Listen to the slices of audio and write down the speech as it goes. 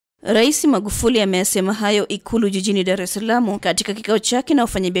Rais Magufuli ameyasema hayo Ikulu jijini Dar es Salaam katika kikao chake na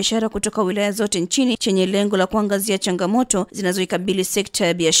wafanyabiashara kutoka wilaya zote nchini chenye lengo la kuangazia changamoto zinazoikabili sekta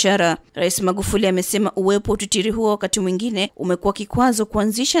ya biashara. Rais Magufuli amesema uwepo utitiri huo wakati mwingine umekuwa kikwazo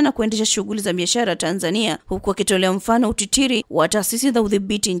kuanzisha na kuendesha shughuli za biashara Tanzania, huku akitolea mfano utitiri wa taasisi za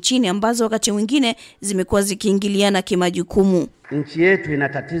udhibiti nchini ambazo wakati mwingine zimekuwa zikiingiliana kimajukumu. Nchi yetu ina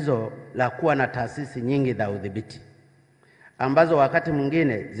tatizo la kuwa na taasisi nyingi za udhibiti ambazo wakati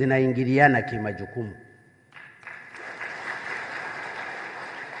mwingine zinaingiliana kimajukumu.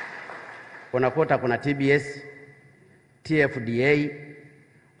 Unakuta kuna TBS, TFDA,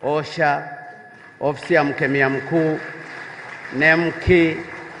 OSHA, ofisi ya mkemia mkuu, NEMKI,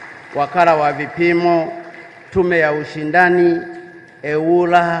 wakala wa vipimo, tume ya ushindani,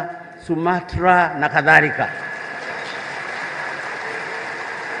 EWURA, Sumatra na kadhalika.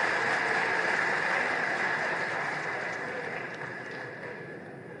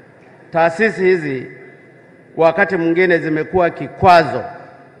 Taasisi hizi wakati mwingine zimekuwa kikwazo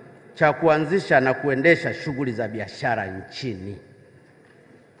cha kuanzisha na kuendesha shughuli za biashara nchini,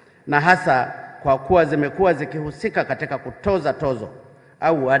 na hasa kwa kuwa zimekuwa zikihusika katika kutoza tozo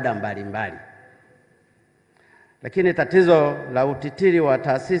au ada mbalimbali. Lakini tatizo la utitiri wa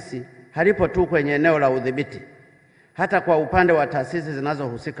taasisi halipo tu kwenye eneo la udhibiti, hata kwa upande wa taasisi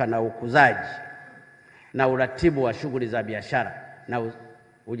zinazohusika na ukuzaji na uratibu wa shughuli za biashara na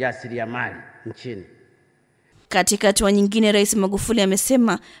ujasiriamali nchini. Katika hatua nyingine, Rais Magufuli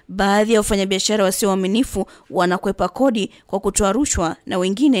amesema baadhi ya wafanyabiashara wasio waaminifu wanakwepa kodi kwa kutoa rushwa na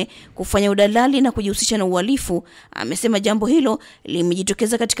wengine kufanya udalali na kujihusisha na uhalifu. Amesema jambo hilo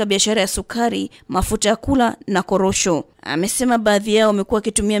limejitokeza katika biashara ya sukari, mafuta ya kula na korosho. Amesema baadhi yao wamekuwa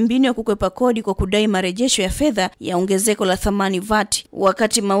wakitumia mbinu ya kukwepa kodi kwa kudai marejesho ya fedha ya ongezeko la thamani VAT,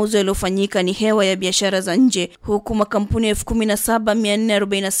 wakati mauzo yaliyofanyika ni hewa ya biashara za nje, huku makampuni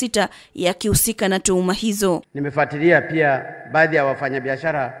 17,446 yakihusika na tuhuma hizo. Nimefuatilia pia baadhi ya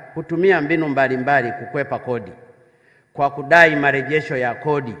wafanyabiashara kutumia mbinu mbalimbali kukwepa kodi kwa kudai marejesho ya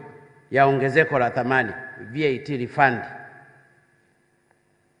kodi ya ongezeko la thamani VAT refund,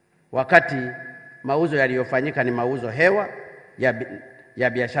 wakati mauzo yaliyofanyika ni mauzo hewa ya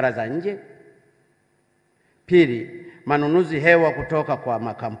biashara za nje. Pili, manunuzi hewa kutoka kwa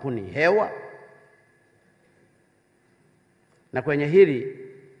makampuni hewa. Na kwenye hili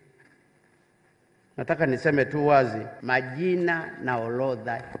nataka niseme tu wazi, majina na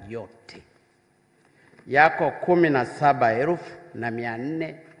orodha yote yako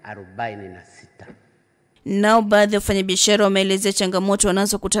 17,446. Nao baadhi ya wafanyabiashara wameelezea changamoto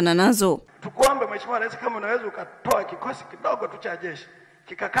wanazokutana nazo. Tukuombe Mheshimiwa Rais, kama unaweza ukatoa kikosi kidogo tu cha jeshi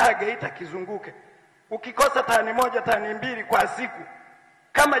kikakaa Geita kizunguke. Ukikosa tani moja tani mbili kwa siku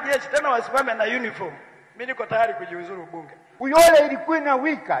kama jeshi, tena wasimame na uniform, mimi niko tayari kujiuzuru bunge. Uyole ilikuwa na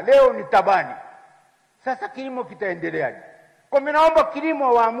wika, leo ni tabani. Sasa kilimo kitaendeleaje? Kwa mimi naomba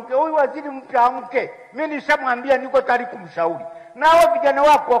kilimo waamke, huyu waziri mpya amke. Mimi nishamwambia niko tayari kumshauri. Na hao vijana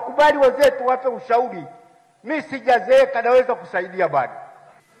wako wakubali wazetu wape ushauri. Mimi sijazeeka, naweza kusaidia bado.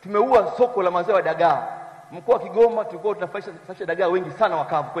 Tumeua soko la mazao ya dagaa. Mkoa wa Kigoma tulikuwa tunafanya dagaa wengi sana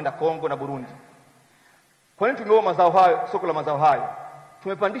wakavu kwenda Kongo na Burundi. Kwa nini tumeua mazao hayo, soko la mazao hayo?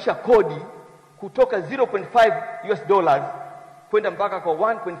 Tumepandisha kodi kutoka 0.5 US dollars kwenda mpaka kwa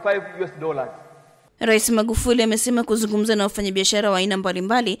 1.5 US dollars. Rais Magufuli amesema kuzungumza na wafanyabiashara wa aina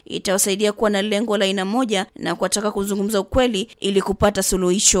mbalimbali itawasaidia kuwa na lengo la aina moja na kuwataka kuzungumza ukweli ili kupata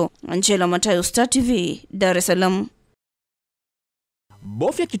suluhisho. Angela Matayo, Star TV, Dar es Salaam.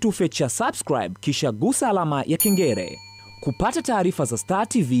 Bofya kitufe cha subscribe kisha gusa alama ya kengele kupata taarifa za Star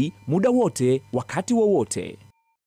TV muda wote wakati wowote.